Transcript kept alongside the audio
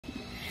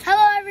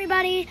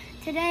everybody.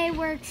 Today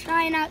we're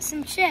trying out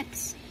some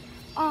chips.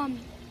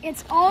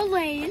 It's all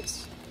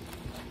Lay's.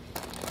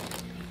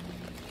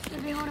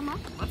 Should we hold them up?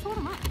 Let's hold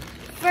them up.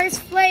 First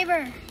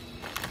flavor,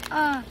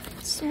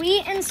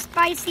 sweet and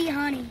spicy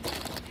honey.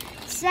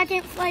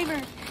 Second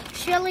flavor,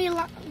 chili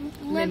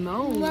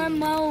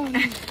limon.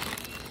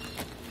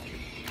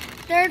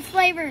 Third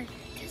flavor,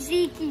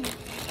 tzatziki.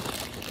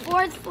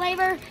 Fourth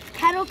flavor,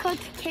 kettle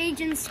cooked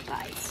Cajun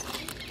spice.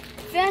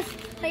 Fifth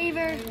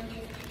flavor,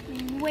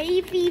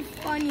 wavy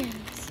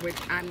Funyuns. Which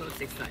I'm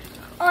most excited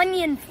about.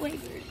 Onion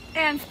flavored.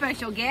 And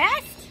special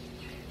guest?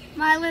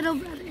 My little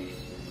brother.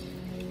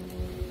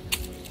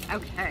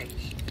 Okay,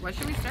 what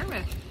should we start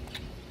with?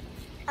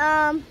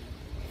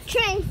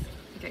 Train.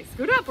 Okay,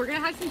 scoot up. We're gonna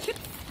have some chips.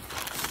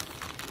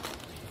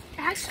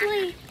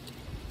 Actually,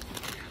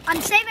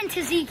 I'm saving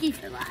tzatziki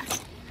for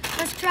last.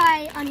 Let's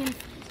try onion.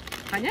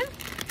 Onion?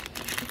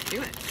 Let's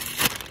do it.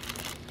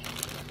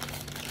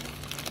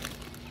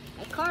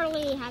 My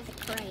Carly has a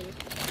crane.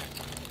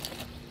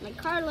 My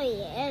Carly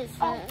is.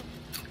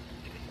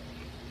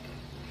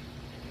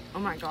 Oh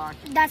my gosh.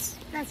 That's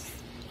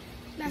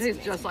It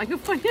tastes just like a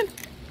Funyun.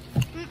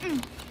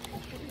 Mm-mm.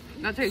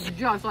 That tastes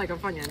just like a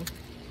Funyun.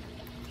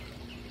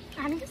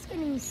 I'm just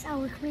getting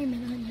sour cream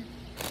and onion.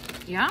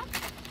 Yeah?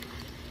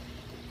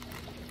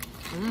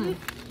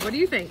 What do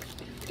you think?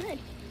 Good.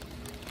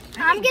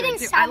 I I'm think getting good,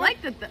 too. sour. I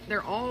like that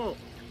they're all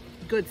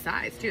good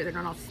size too. They're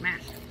not all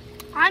smashed.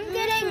 I'm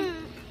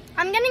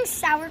getting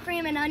sour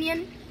cream and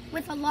onion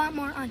with a lot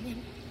more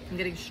onion. I'm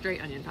getting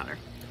straight onion powder.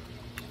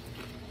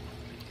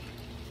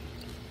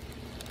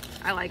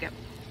 I like it.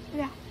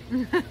 Yeah.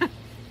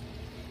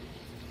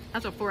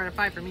 That's a 4 out of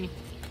 5 for me.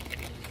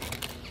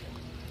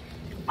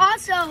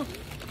 Also,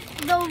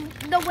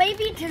 the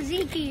wavy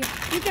tzatziki,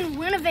 you can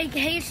win a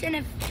vacation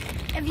if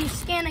you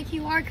scan a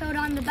QR code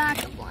on the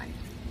back of one.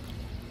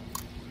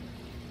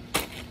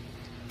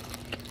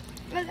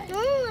 Okay.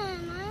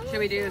 Should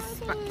we do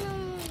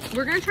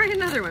we're gonna try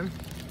another one.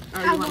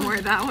 Oh, you want more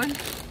of that one?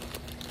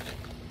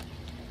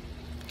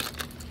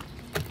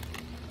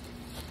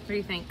 What do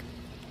you think?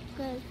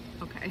 Good.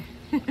 Okay.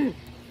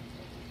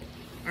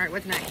 All right,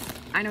 what's next?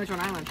 I know which one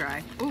I want to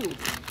try. Ooh.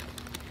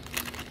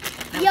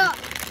 Yeah.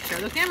 Show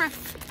the camera.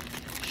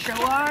 Show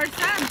our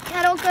son.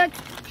 Kettle cooked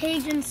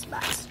Cajun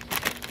spice.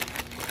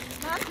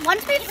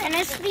 Once we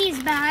finish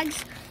these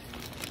bags,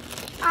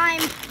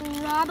 I'm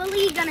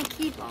probably gonna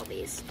keep all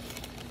these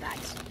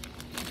bags.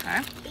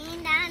 Okay.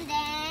 Ding dong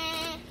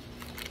dang.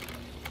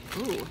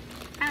 Ooh.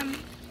 I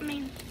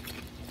mean,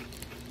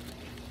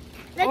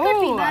 they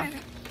could be better.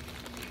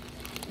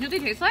 You know what they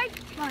taste like?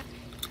 What?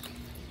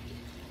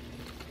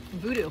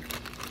 Voodoo.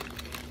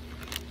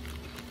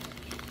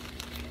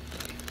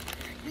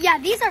 Yeah,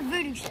 these are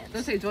voodoo chips.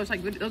 Those taste just like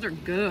voodoo. Those are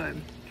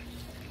good.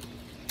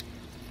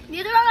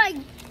 These are like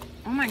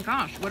Oh my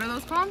gosh, what are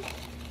those called?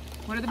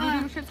 What are the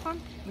voodoo chips called?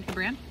 What's the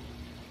brand?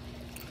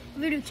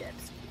 voodoo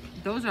chips.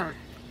 Those are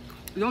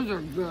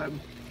good.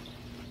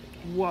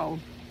 Whoa.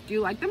 Do you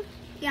like them?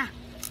 Yeah.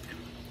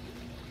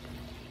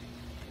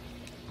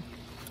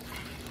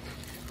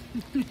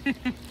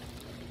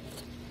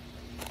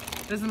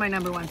 This is my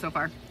number one so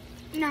far.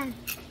 No,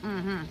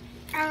 Mm-hmm.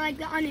 I like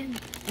the onion.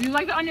 You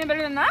like the onion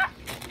better than that?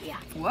 Yeah.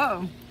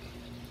 Whoa.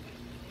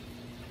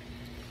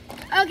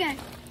 Okay.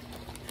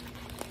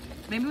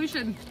 Maybe we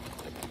should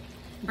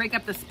break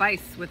up the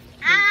spice with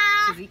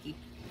the tzatziki.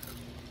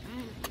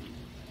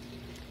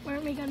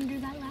 Weren't we gonna do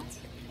that last?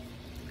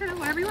 I don't know,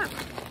 whatever you want.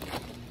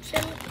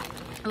 Chili.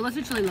 Oh, let's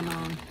do chili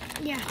limon.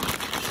 Yeah.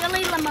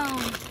 Chili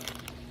limon.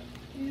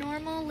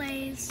 Normal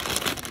Lay's.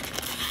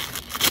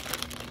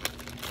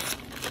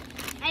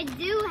 I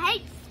do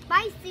hate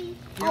spicy. You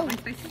don't like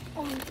spicy?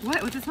 Oh,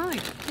 What? What's it smell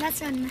like?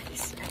 that's a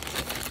nice.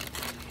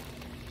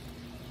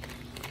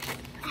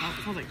 Oh,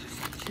 it smells like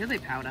just chili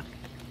powder.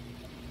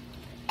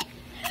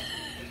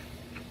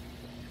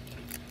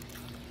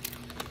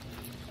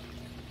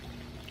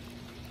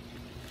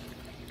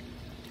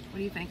 What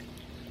do you think?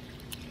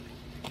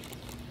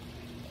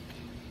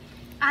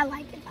 I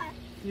like it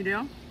You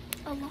do?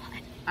 a lot.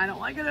 I don't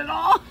like it at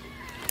all.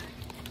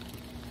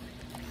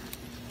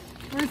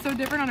 We're so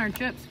different on our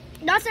chips.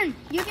 Dawson,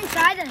 you can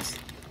try this.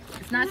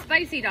 It's not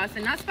spicy,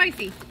 Dawson. Not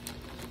spicy.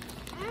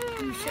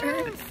 You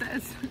sure? It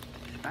says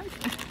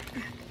spicy.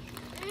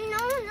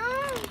 No.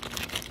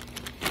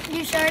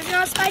 You sure it's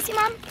not spicy,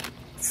 Mom?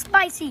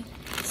 Spicy,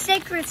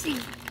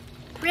 citrusy,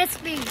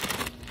 crispy.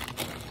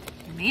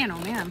 Man, oh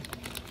man.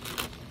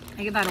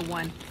 I give that a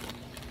 1.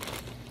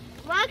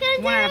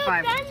 Welcome 1 out of to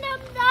 5.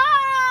 Random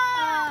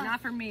Dog.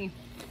 Not for me.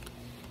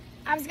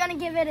 I was gonna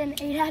give it an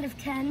 8 out of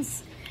 10.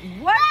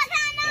 What?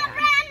 Welcome to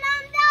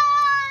Random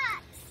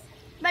Dogs.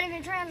 But if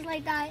you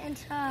translate that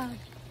into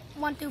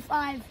 1 through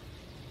 5,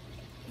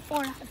 4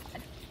 out of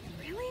 5.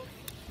 Really?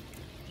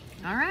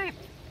 All right.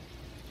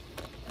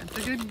 That's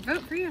a good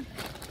vote for you.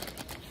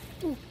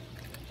 Ooh.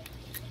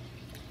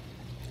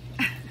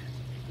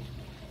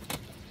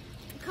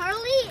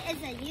 Carly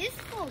is a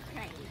useful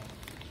crane.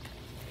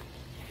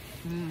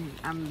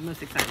 I'm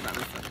most excited about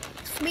this one.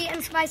 Sweet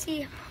and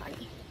spicy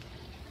honey.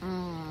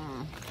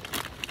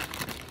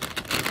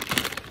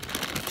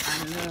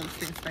 love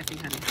sweet and spicy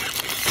honey.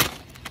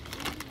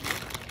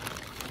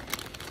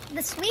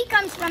 The sweet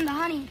comes from the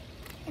honey,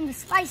 and the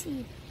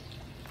spicy.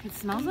 It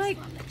smells like.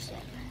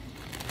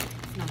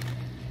 Smell.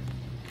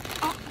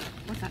 Oh,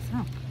 what's that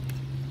smell?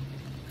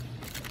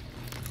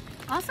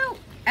 Also,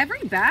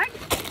 every bag,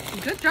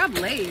 good job,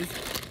 Lay's.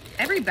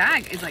 Every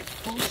bag is like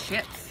full of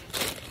chips.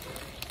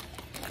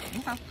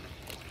 Okay.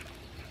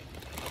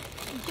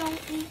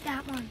 Don't eat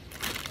that one.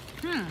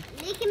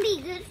 They can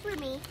be good for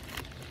me.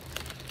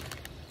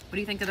 What do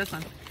you think of this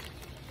one?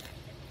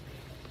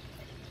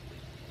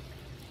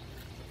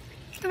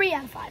 3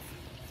 out of 5.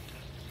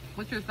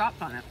 What's your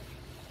thoughts on it?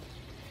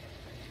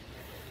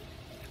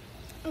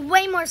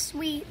 Way more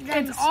sweet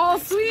than. It's all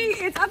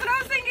sweet. That's what I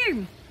was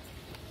thinking.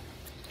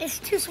 It's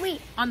too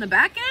sweet. On the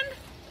back end,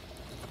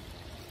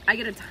 I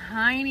get a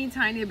tiny,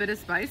 tiny bit of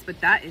spice, but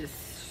that is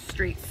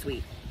straight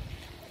sweet.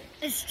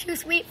 It's too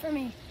sweet for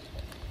me.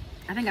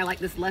 I think I like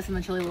this less than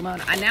the chili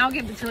limon. I now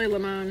give the chili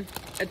limon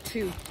a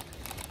 2.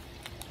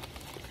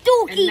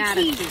 And that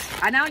a 2.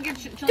 I now give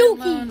chili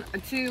limon a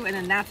 2, and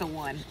then that's a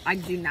 1. I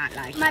do not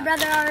like My that.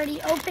 brother already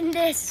opened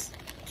this.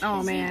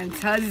 Oh man,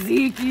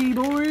 tzatziki,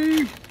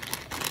 boy.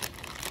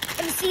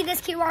 If you see this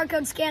QR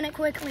code, scan it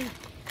quickly.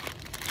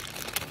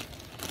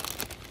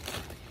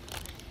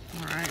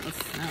 All right,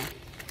 let's smell.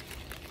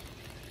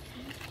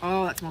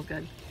 Oh, that smells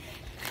good.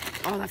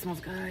 Oh, that smells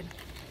good.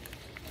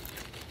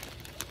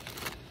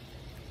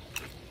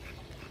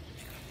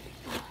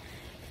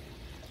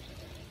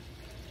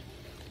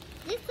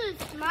 This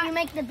is You my,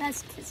 make the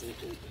best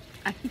tzatziki.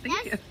 I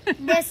think you.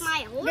 This,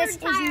 my whole this is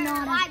entire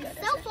not as life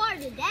good so as it. far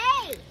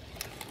today.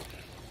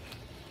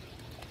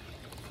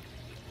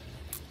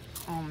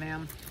 Oh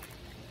man,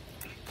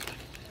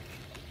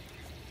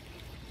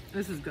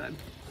 this is good.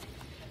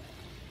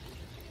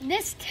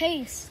 This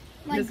tastes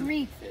like This is-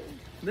 Greek food.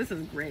 This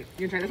is great.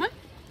 You gonna try this one?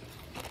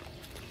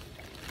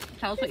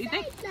 Tell us what you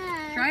think.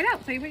 Try Try it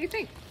out. Say what you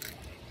think.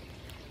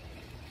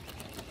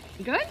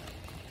 Good?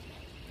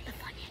 The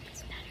Funyun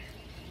is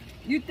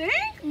better. You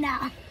think?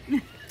 Nah.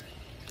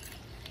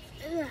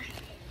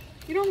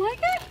 You don't like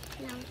it?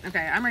 No, Okay,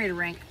 I'm ready to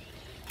rank.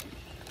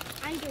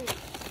 I'm doing it.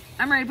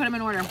 I'm ready to put them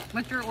in order.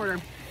 What's your order?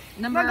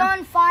 Number. We're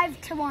going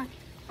 5 to 1.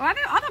 Oh, I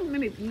thought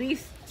maybe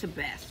least to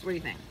best. What do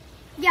you think?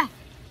 Yeah.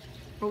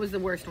 What was the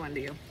worst one to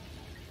you?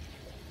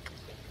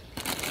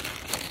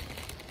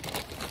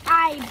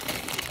 I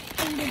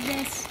hated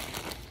this.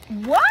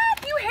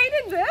 What? You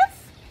hated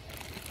this?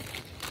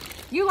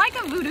 You like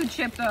a voodoo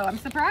chip though. I'm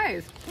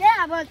surprised.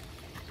 Yeah, but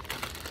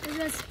it's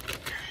just,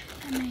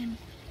 I mean,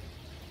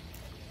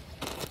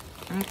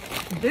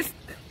 This,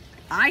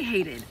 I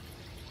hated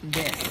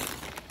this.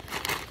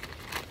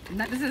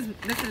 This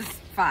is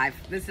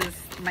 5. This is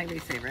my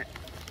least favorite.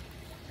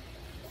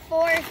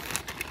 4.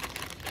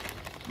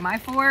 My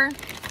 4,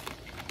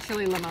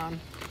 chili limon.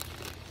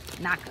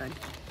 Not good.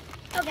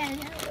 Okay.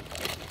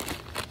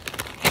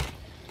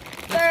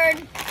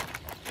 3rd.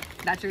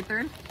 That's your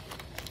 3rd?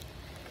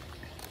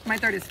 My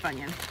 3rd is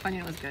Funyun.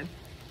 Funyun was good.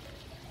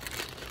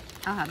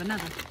 I'll have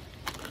another.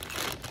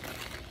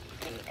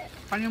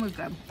 Funyun was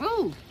good.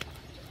 Ooh!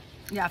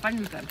 Yeah, Funyun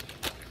was good.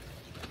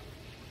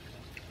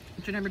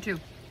 What's your number 2?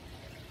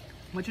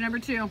 What's your number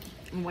 2?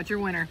 And what's your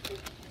winner?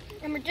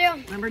 Number 2.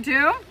 Number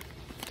 2?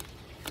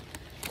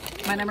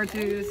 My number 2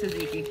 is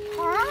tzatziki.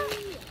 Huh?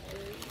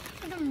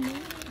 I don't know.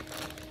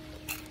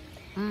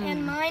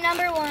 And my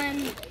number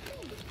 1.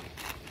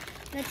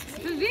 Let's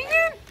see.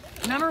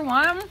 Tzatziki? Number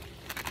 1?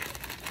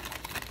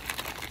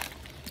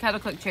 Kettle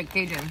cooked chick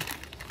Cajun.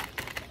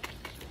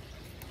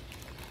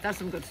 That's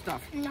some good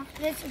stuff. No,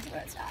 this is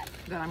where it's at.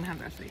 Good, I'm gonna have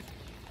the rest of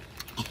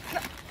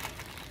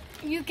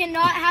these. You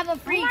cannot have a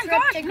free Oh my trip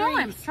gosh, to no,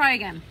 Greece. try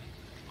again.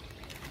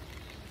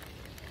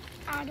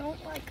 I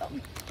don't like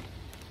them.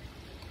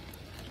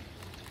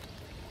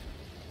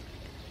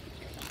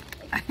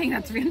 I think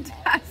that's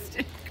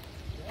fantastic.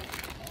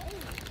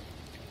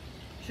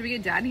 Should we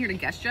get Dad in here to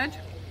guest judge?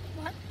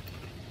 What?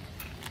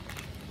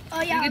 Oh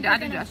Should yeah, we we're get Dad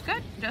to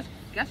gonna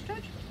guest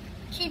judge?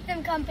 keep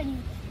them company.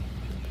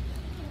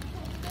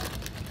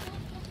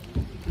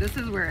 This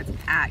is where it's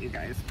at, you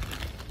guys.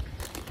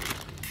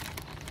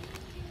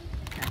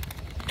 Okay.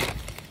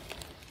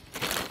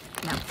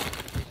 Now.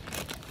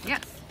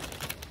 Yes.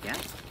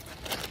 Yes.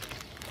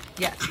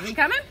 Yes. Is he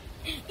coming?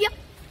 Yep.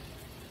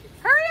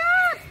 Hurry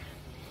up!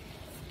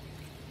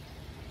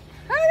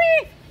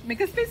 Hurry!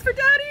 Make a space for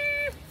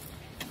Daddy!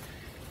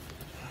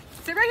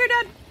 Sit right here,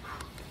 Dad.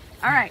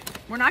 All right.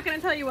 We're not going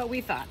to tell you what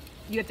we thought.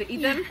 You have to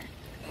eat them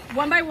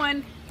one by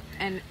one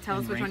and tell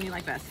us which rank. one you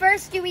like best.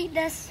 First, you eat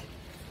this.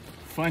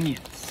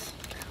 Funyuns.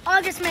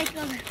 I'll just make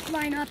them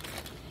line up.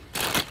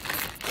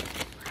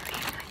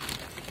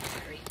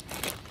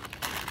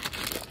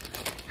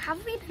 How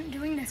have we been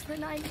doing this for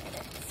 9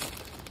 minutes?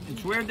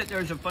 It's weird that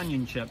there's a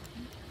Funyun chip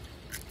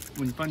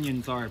when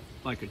Funyuns are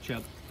like a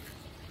chip.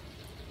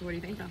 What do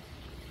you think, though?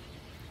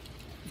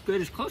 It's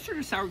good. It's closer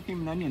to sour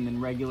cream and onion than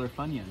regular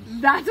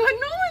Funyuns. That's what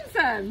Nolan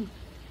said.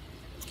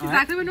 All right.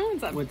 Exactly what Nolan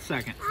said. What's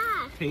second?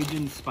 Ah,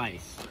 Cajun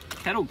spice.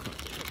 Kettle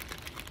cooked.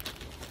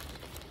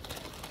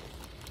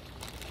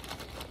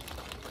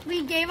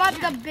 We gave up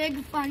the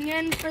big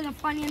Funyun for the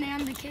Funyun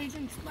and the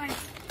Cajun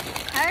spice.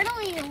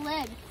 Curdly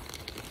lid.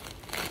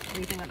 What do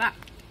you think about that?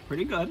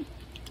 Pretty good.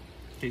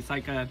 Tastes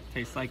like a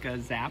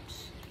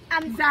Zaps.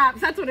 Zaps,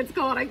 that's what it's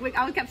called.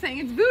 I kept saying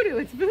it's voodoo,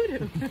 it's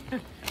voodoo.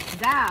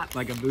 Zaps.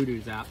 Like a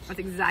voodoo Zaps. That's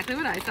exactly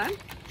what I said.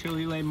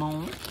 Chili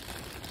lemon.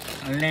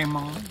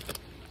 Lemon.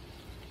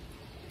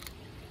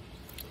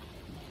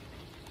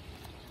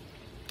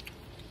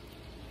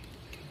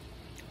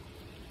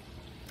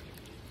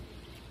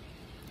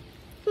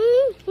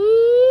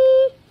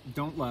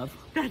 Don't love.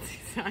 That's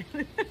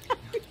exactly.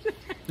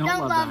 Don't Don't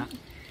love love. that.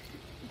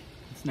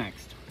 What's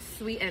next?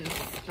 Sweet and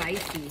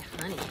spicy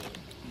honey.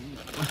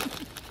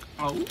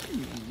 Oh.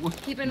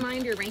 Keep in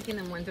mind you're ranking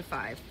them 1 to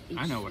 5. Each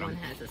I know what one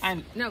I'm- has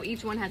I'm- No,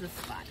 each one has a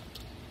spot.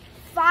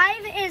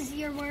 5 is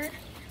your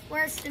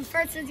worst and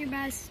first is your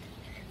best.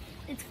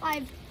 It's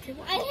 5 to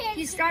 1.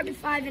 You start with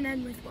 5 and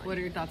end with 1. What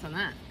are your thoughts on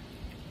that?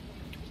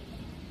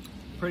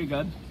 Pretty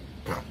good.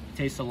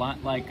 Tastes a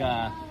lot like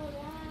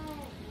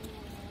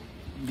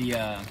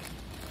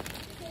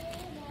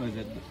what is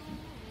it?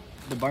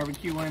 The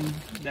barbecue one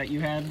that you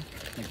had?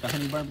 Like the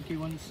honey barbecue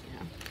ones?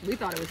 Yeah. We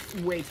thought it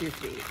was way too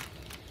sweet.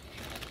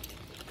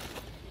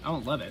 I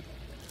don't love it,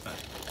 but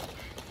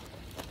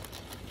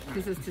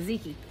This is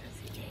tzatziki.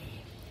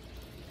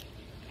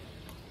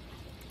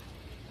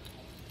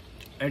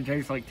 it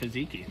tastes like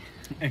tzatziki.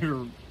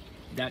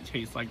 That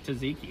tastes like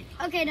tzatziki.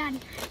 Okay, Dad.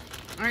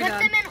 All right, Put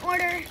Dad. them in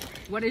order.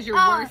 What is your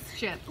Oh. worst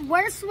chip?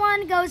 Worst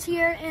one goes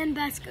here and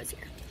best goes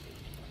here.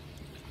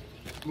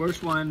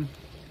 Worst one,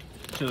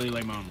 chili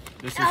lemon.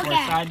 This is Okay.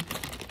 worst side.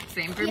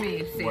 Same for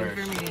me. Same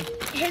Worst. for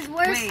me. His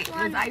worst Wait,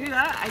 one. did I do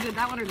that? I did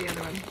that one or the other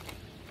one?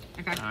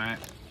 Okay. All right.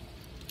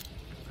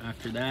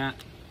 After that.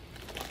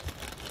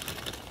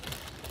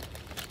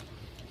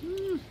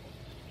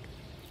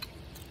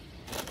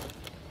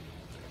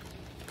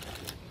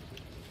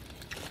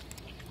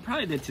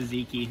 Probably the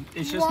tzatziki.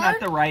 It's just not What?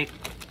 the right.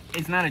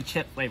 It's not a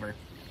chip flavor.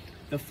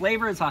 The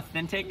flavor is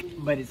authentic,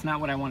 but it's not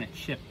what I want a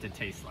chip to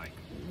taste like.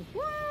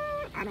 What?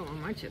 I don't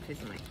want my chip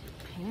tasting like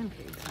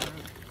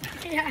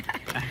pancakes. Yeah.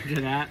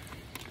 After that,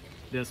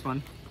 this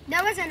one,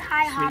 That was an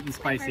IHOP. sweet and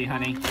spicy flavored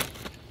honey. one.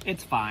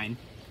 It's fine.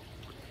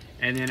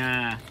 And then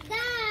Dad,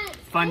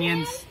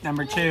 Funyuns,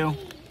 number 2.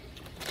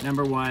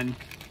 Number 1,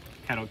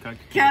 kettle cooked.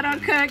 Kettle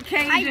Cajun. cooked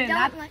Cajun. don't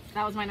That, like-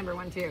 that was my number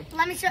 1 too.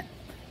 Let me show.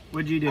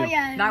 What'd you do? Oh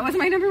yeah. That was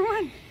my number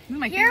 1. This is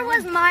my Here favorite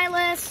was one. my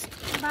list.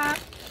 Bop.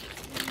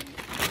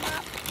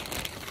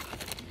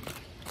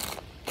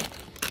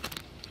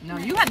 No,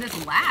 you had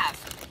this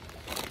last.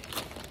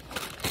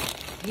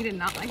 You did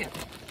not like it.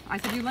 I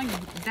said you liked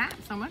that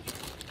so much.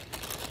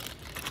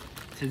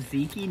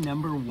 Tzatziki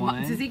number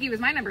 1. Tzatziki was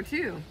my number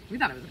 2. We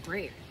thought it was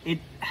great.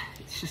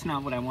 It's just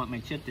not what I want my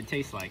chip to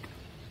taste like.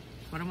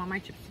 What do I want my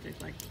chips to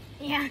taste like?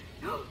 Yeah.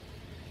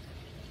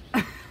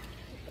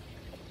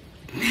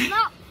 it's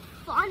not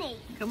funny.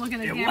 Come look in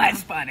the It camera.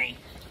 was funny.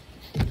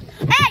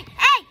 Hey!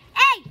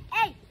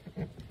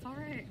 It's all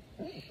right.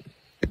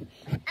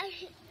 I,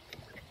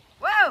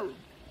 Whoa!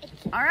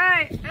 All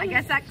right. I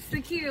guess that's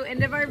the cue.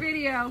 End of our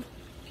video.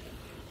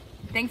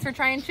 Thanks for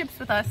trying chips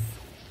with us.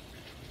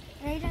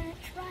 They didn't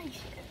try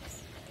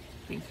chips.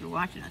 Thanks for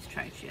watching us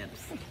try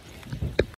chips.